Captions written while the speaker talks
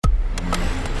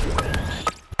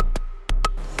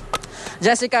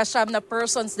Jessica, siyam na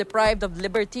persons deprived of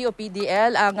liberty o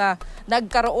PDL ang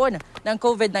nagkaroon ng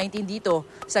COVID-19 dito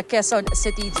sa Quezon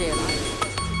City Jail.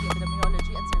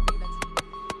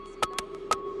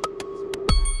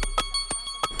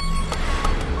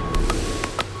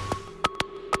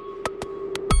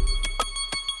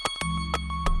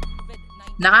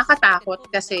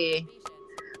 Nakakatakot kasi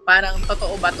parang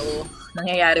totoo ba to?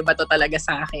 Nangyayari ba to talaga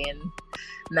sa akin?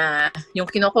 Na yung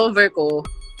kino-cover ko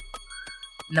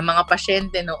ng mga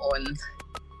pasyente noon,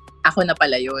 ako na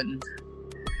pala yun.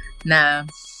 Na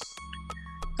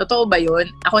totoo ba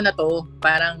yun? Ako na to.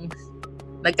 Parang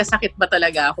nagkasakit ba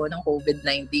talaga ako ng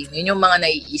COVID-19? Yun yung mga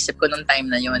naiisip ko nung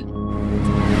time na yun.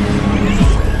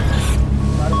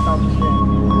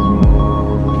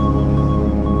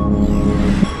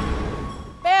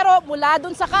 Pero mula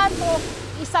dun sa kanto,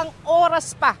 1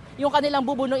 oras pa yung kanilang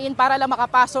bubunuin para lang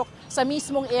makapasok sa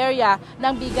mismong area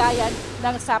ng bigayan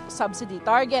ng SAP subsidy.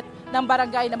 Target ng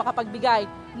barangay na makapagbigay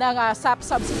ng SAP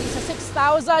subsidy sa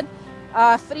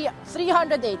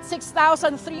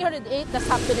 6,308 na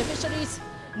SAP beneficiaries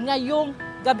ngayong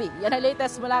gabi. Yan ang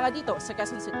latest mula nga dito sa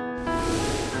Quezon City.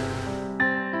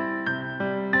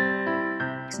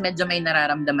 Medyo may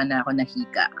nararamdaman na ako na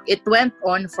hika. It went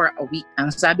on for a week. Ang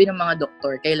sabi ng mga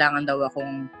doktor, kailangan daw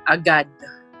akong agad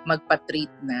magpa-treat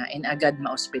na and agad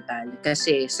ma-ospital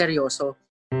kasi seryoso.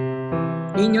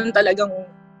 Yun yung talagang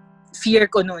fear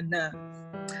ko noon na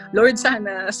Lord,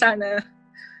 sana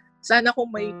kung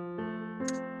may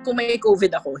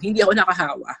COVID ako, hindi ako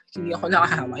nakahawa.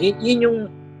 Yun yung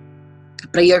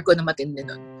prayer ko na matindi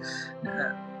noon.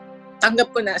 Na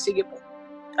tanggap ko na, sige po.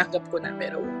 Tanggap ko na,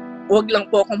 pero huwag lang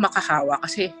po akong makahawa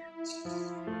kasi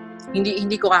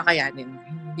hindi ko kakayanin.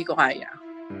 Hindi ko kaya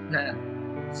na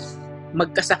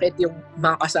magkasakit yung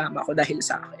mga kasama ko dahil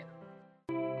sa akin.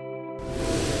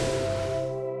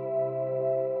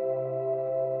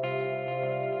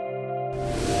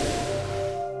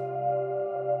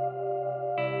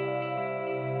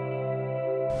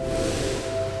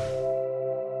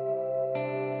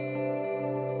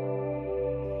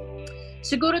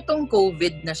 Siguro tong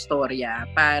COVID na storya,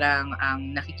 parang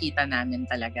ang nakikita namin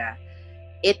talaga.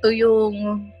 Ito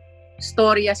yung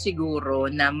storya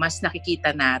siguro na mas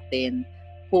nakikita natin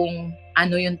kung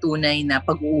ano yung tunay na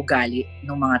pag-uugali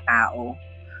ng mga tao.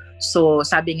 So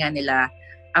sabi nga nila,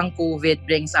 ang COVID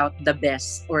brings out the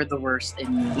best or the worst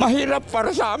in you. Mahirap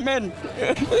para sa amin.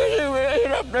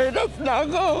 Hirap na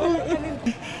ako.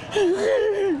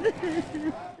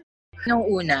 Noong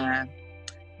una,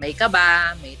 may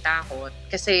kaba, may takot.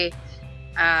 Kasi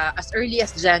as early as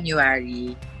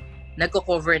January,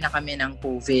 nagko-cover na kami ng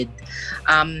COVID.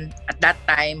 At that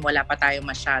time, wala pa tayong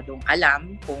masyadong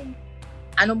alam kung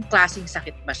anong klaseng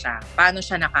sakit ba siya. Paano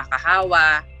siya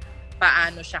nakakahawa,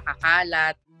 paano siya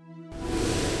kakalat.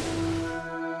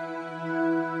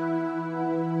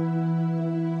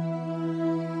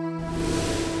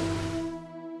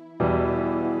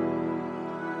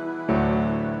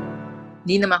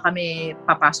 Hindi naman kami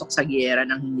papasok sa giyera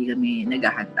nang hindi kami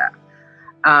naghahanda.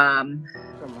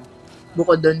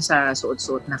 Bukod doon sa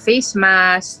suot-suot na face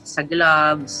mask, sa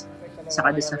gloves,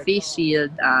 saka doon sa face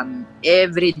shield,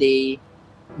 every day,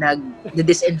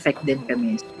 nag-disinfect din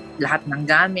kami. Lahat ng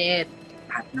gamit,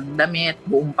 lahat ng damit,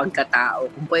 buong pagkatao.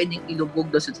 Kung pwedeng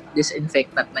ilubog doon sa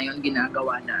disinfectant na yun,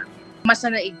 ginagawa namin. Mas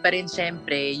nanaig pa rin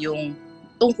syempre yung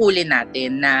tungkulin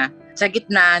natin na sa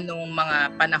gitna ng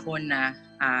mga panahon na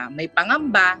may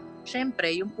pangamba,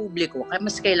 syempre yung publiko, kaya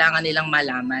mas kailangan nilang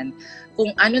malaman kung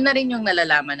ano na rin yung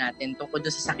nalalaman natin tungkol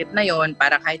sa sakit na yon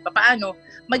para kahit papaano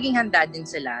maging handa din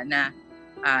sila na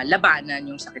labanan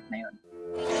yung sakit na yon.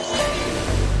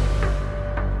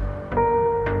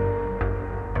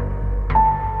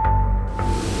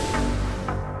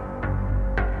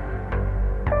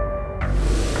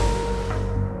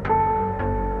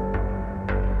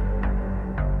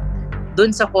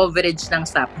 Doon sa coverage ng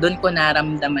SAP, doon ko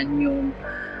naramdaman yung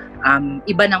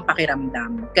iba ng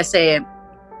pakiramdam. Kasi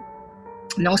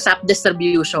nung SAP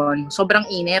distribution, sobrang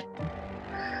init.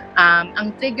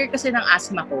 Ang trigger kasi ng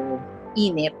asthma ko,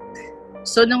 init.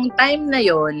 So nung time na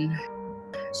yon,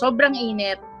 sobrang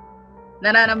init,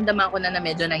 nararamdaman ko na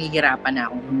medyo nahihirapan na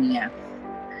akong huminga.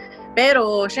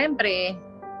 Pero syempre,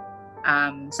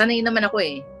 sanay naman ako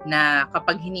na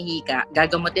kapag hinihika,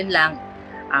 gagamutin lang,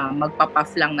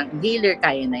 magpapuff lang ng inhaler,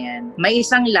 kaya na yan. May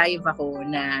isang live ako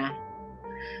na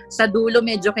sa dulo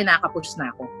medyo kinakapos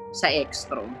na ako sa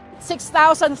extra.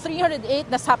 6,308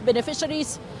 na SAP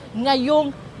beneficiaries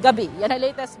ngayong gabi. Yan ang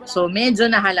latest. So medyo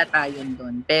nahalata yun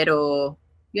doon. Pero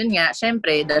yun nga,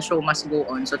 syempre, the show must go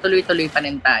on. So tuloy-tuloy pa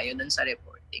rin tayo doon sa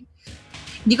reporting.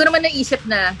 Hindi ko naman naisip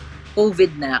na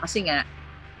COVID na kasi nga,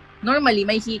 Normally,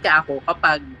 may hika ako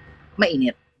kapag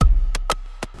mainit.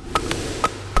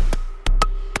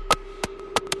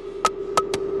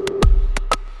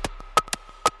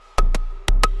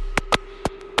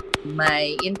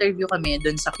 May interview kami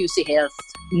dun sa QC Health.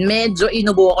 Medyo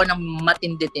inubo ako ng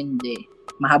matindi-tindi,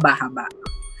 mahaba-haba.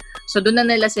 So doon na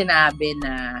nila sinabi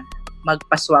na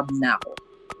magpa-swab na ako.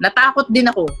 Natakot din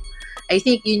ako. I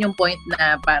think yun yung point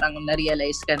na parang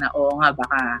na-realize ka na, oo nga,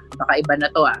 baka iba na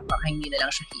to baka hindi na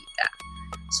lang siya hika.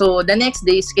 So the next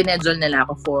day, skinedule nila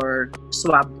ako for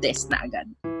swab test na agad.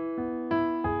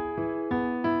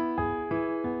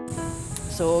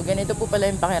 So, ganito po pala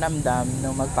yung pakiramdam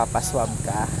nung magpapaswab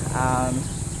ka.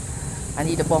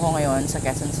 Andito po ako ngayon sa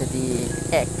Quezon City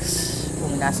X,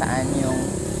 kung nasaan yung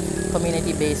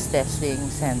community-based testing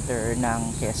center ng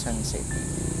Quezon City.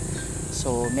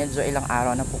 So, medyo ilang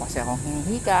araw na po kasi akong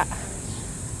hika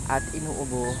at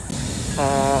inuubo.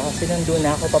 Sinundo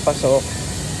na ako papasok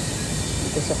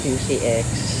dito sa QCX.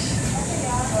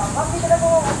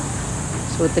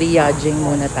 So, triaging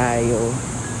muna tayo.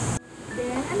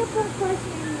 Ano po first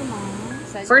name mo,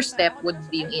 ma'am? First step would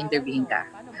be yung interviewin ka.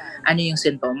 Ano yung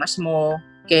sintomas mo?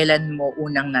 Kailan mo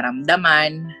unang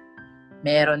naramdaman?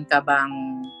 Meron ka bang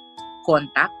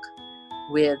contact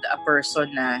with a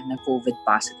person na nag-COVID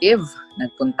positive?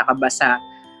 Nagpunta ka ba sa,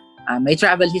 may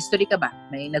travel history ka ba?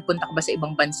 May nagpunta ka ba sa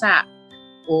ibang bansa?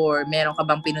 Or meron ka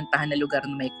bang pinuntahan na lugar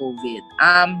na may COVID?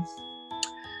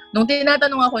 Nung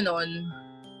tinatanong ako noon,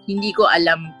 hindi ko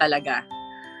alam talaga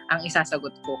ang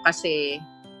isasagot ko kasi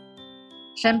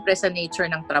syempre sa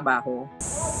nature ng trabaho.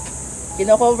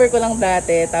 Kino-cover ko lang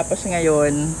dati, tapos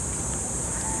ngayon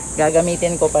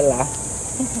gagamitin ko pala.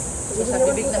 So sa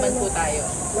bibig naman po tayo.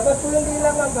 Labas po yung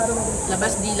dila, ma'am, para mag-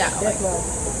 Labas dila. Okay. Yes, ma'am.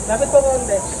 Lapit po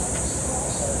konti.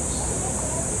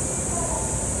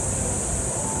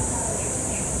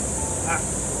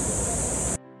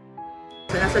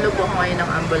 So nasa loob po ako ngayon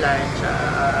ng ambulansya.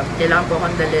 Kailangan po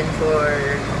akong dalhin for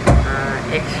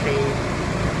x-ray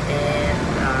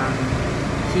and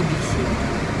CBC.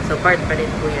 So part pa rin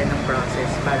po yan ng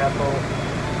process para po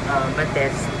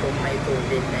matest kung may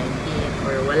COVID-19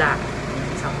 or wala ng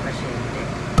isang pasyente.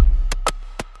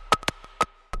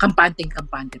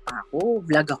 Kampante pa ako.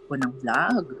 Vlog ako ng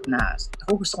vlog. Na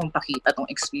ako gusto kong pakita tong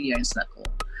experience na to.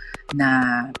 Na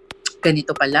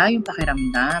ganito pala yung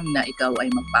pakiramdam na ikaw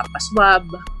ay magpapaswab.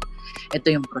 Ito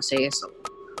yung proseso.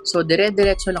 So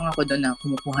dire-diretso lang ako doon na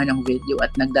kumukuha ng video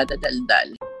at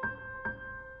nagdadadaldal.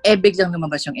 Biglang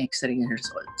lumabas yung x-ray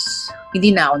results.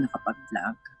 Hindi na ako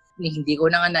nakapag-vlog. Hindi ko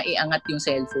na nga naiangat yung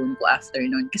cellphone ko after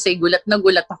nun. Kasi gulat na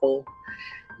gulat ako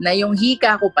na yung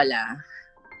hika ko pala,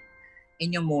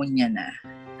 pneumonia na.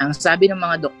 Ang sabi ng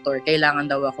mga doktor, kailangan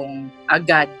daw akong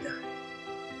agad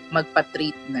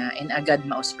magpa-treat na and agad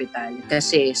ma-ospital.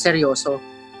 Kasi seryoso.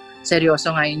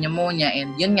 Seryoso nga yung pneumonia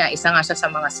and yun nga, isa nga siya sa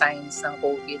mga signs ng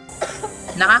COVID.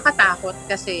 Nakakatakot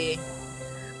kasi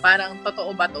parang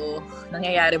totoo ba to?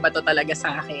 Nangyayari ba to talaga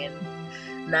sa akin?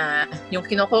 Na yung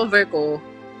kino-cover ko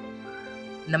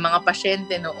na mga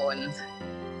pasyente noon,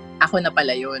 ako na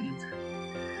pala yun.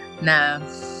 Na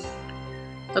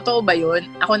totoo ba yun?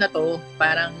 Ako na to.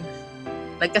 Parang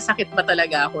nagkasakit ba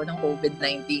talaga ako ng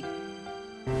COVID-19?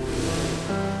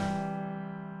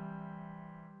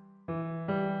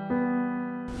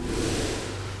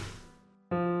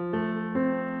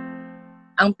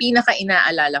 Ang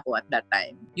pinaka-inaalala ko at that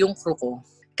time, yung crew ko.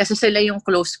 Kasi sila yung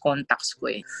close contacts ko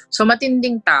eh. So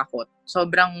matinding takot.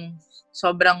 Sobrang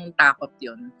takot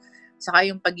yun. Saka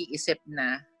yung pag-iisip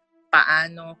na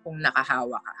paano kung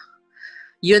nakahawa ka.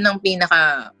 Yun ang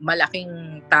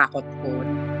pinaka-malaking takot ko.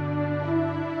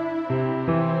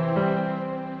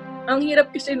 Ang hirap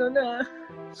kasi nun na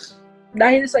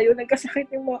dahil sa'yo,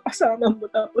 nagkasakit yung mga kasama mo.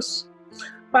 Tapos,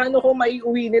 paano kung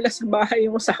maiuwi nila sa bahay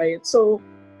yung sakit? So,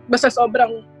 basta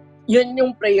sobrang, yun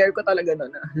yung prayer ko talaga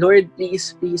nun. Lord,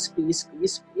 please, please, please,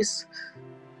 please, please.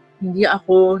 Hindi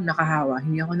ako nakahawa.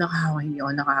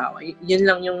 Yun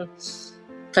lang yung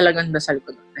talagang dasal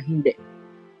ko nun, na hindi.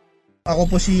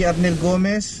 Ako po si Arnel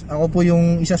Gomez. Ako po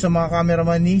yung isa sa mga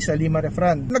cameraman ni Saleema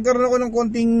Refran. Nagkaroon ako ng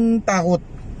konting takot.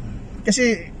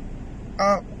 Kasi,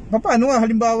 paano nga,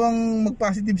 halimbawang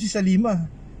mag-positive si Saleema.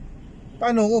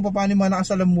 Paano yung mga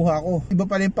nakasalamuha ko? Iba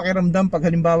pala yung pakiramdam pag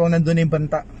halimbawang nandun na yung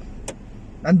banta.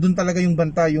 Nandun talaga yung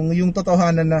banta, yung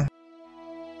totohanan na.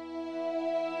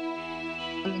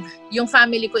 Yung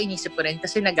family ko inisip ko rin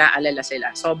kasi nag-aalala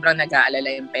sila. Sobrang nag-aalala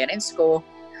yung parents ko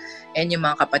and yung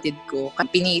mga kapatid ko.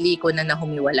 Pinili ko na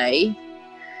humiwalay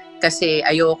kasi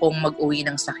ayokong mag-uwi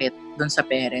ng sakit dun sa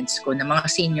parents ko na mga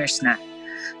seniors na.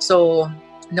 So,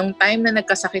 nung time na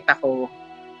nagkasakit ako,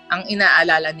 ang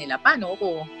inaalala nila, paano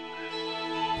ko?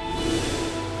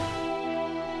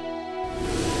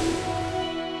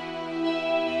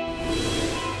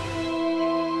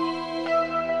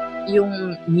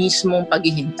 yung mismong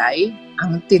paghihintay,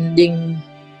 ang tinding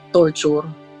torture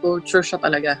siya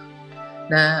talaga,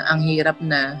 na ang hirap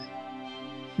na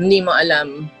hindi mo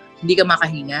alam, hindi ka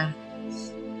makahinga.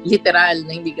 Literal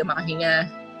na hindi ka makahinga.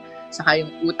 Saka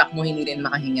yung utak mo hindi rin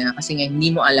makahinga kasi nga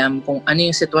hindi mo alam kung ano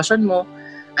yung sitwasyon mo,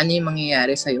 ano yung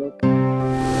mangyayari sa'yo.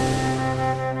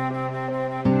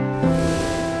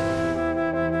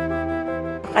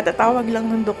 Katatawag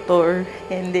lang ng doktor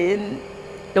and then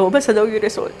lumabas na daw yung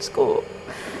results ko.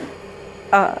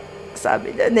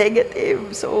 Sabi niya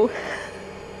negative, so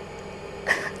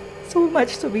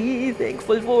much to be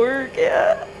thankful for.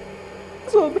 Kaya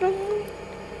sobrang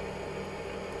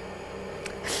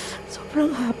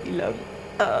happy lang.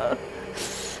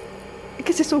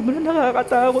 Kasi sobrang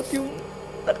nakakatakot yung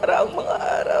nakaraang mga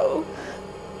araw.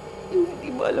 Yung hindi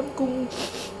mo alam kung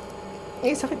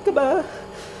may sakit ka ba,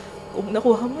 kung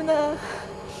nakuha mo na,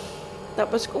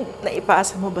 tapos kung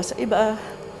naipasa mo ba sa iba.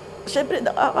 Siyempre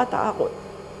nakakatakot.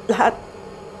 Lahat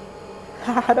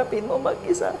haharapin mo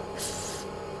mag-isa.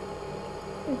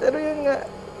 Pero yun nga,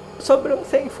 sobrang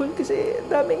thankful kasi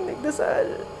daming nagdasal,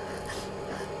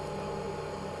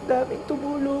 daming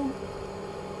tumulong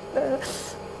na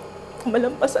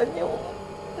malampasan yung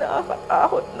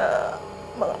nakakatakot na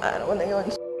mga araw na yun.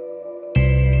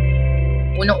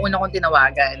 Unang-una kong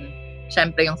tinawagan,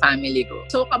 syempre yung family ko.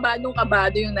 So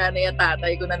kabadong-kabado yung nanay at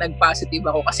tatay ko na nag-positive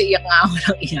ako kasi iyak nga ako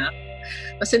ng iyak.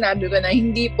 Tapos sinabi ko na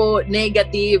hindi po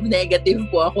negative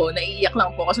po ako. Naiiyak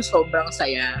lang po kasi sobrang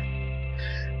saya.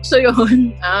 So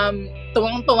yun,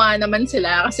 tuwang-tuwa naman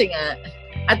sila kasi nga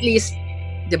at least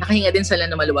nakahinga din sila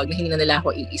na maluwag na hindi na nila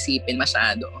ako iisipin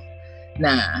masyado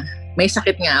na may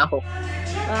sakit nga ako.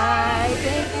 Bye!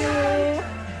 Thank you!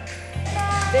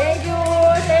 Thank you!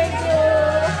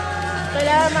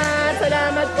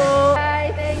 Salamat po! Bye!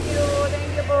 Thank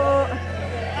you po!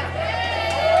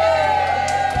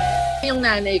 Yung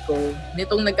nanay ko,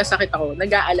 nitong nagkasakit ako,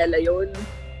 nag-aalala yun.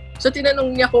 So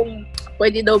tinanong niya kung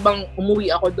pwede daw bang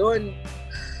umuwi ako doon.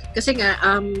 Kasi nga,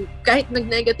 kahit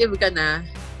nag-negative ka na,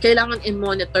 kailangan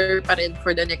i-monitor pa rin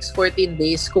for the next 14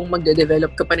 days kung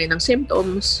magde-develop ka pa rin ng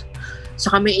symptoms.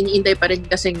 Saka may iniintay pa rin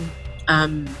kasing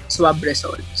swab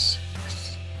results.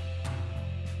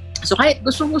 So kahit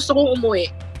gusto kong umuwi,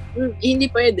 hindi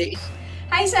pwede.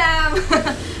 Hi Sam!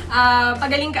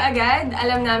 Pagaling ka agad,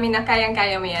 alam namin na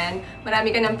kayang-kaya mo yan.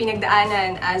 Marami ka ng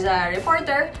pinagdaanan as a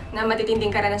reporter na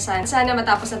matitinding karanasan. Sana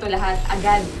matapos na ito lahat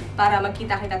agad para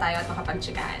magkita-kita tayo at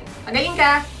makapagtsikahan. Pagaling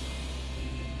ka!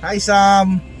 Hi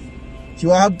Sam! Si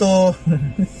Wahab to.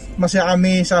 Masaya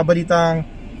kami sa balitang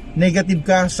negative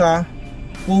ka sa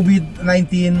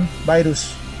COVID-19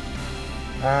 virus.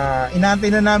 Inaantay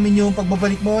na namin yung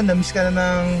pagbabalik mo. Na-miss ka na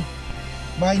ng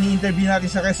mga ini-interview natin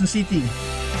sa Quezon City.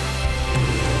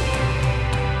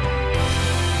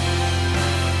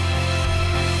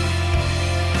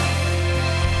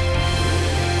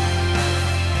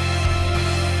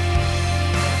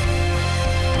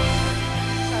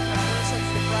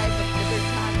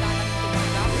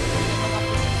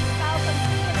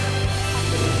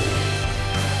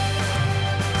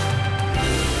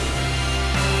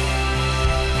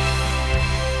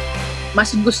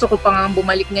 Mas gusto ko pa nga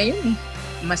bumalik ngayon eh.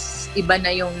 Mas iba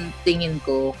na yung tingin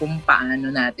ko kung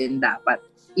paano natin dapat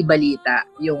ibalita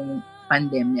yung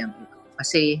pandemyang ito.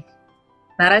 Kasi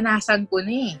naranasan ko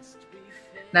na eh.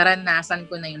 Naranasan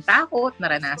ko na yung takot,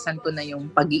 naranasan ko na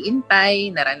yung pag-iintay,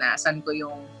 naranasan ko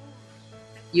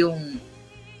yung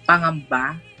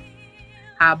pangamba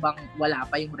habang wala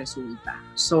pa yung resulta.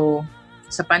 So,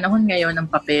 sa panahon ngayon,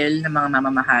 ang papel ng mga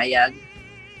mamamahayag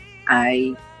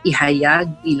ay ihayag,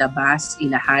 ilabas,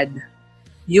 ilahad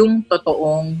yung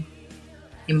totoong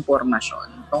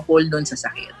impormasyon tungkol doon sa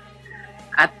sakit.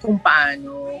 At kung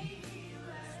paano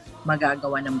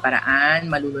magagawa ng paraan,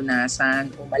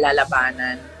 malulunasan o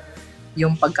malalabanan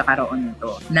yung pagkakaroon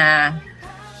nito. Na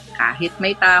kahit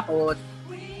may takot,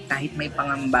 kahit may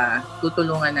pangamba,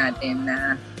 tutulungan natin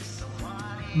na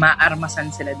maarmasan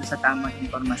sila doon sa tamang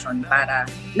impormasyon para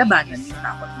labanan yung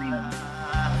takot na yun.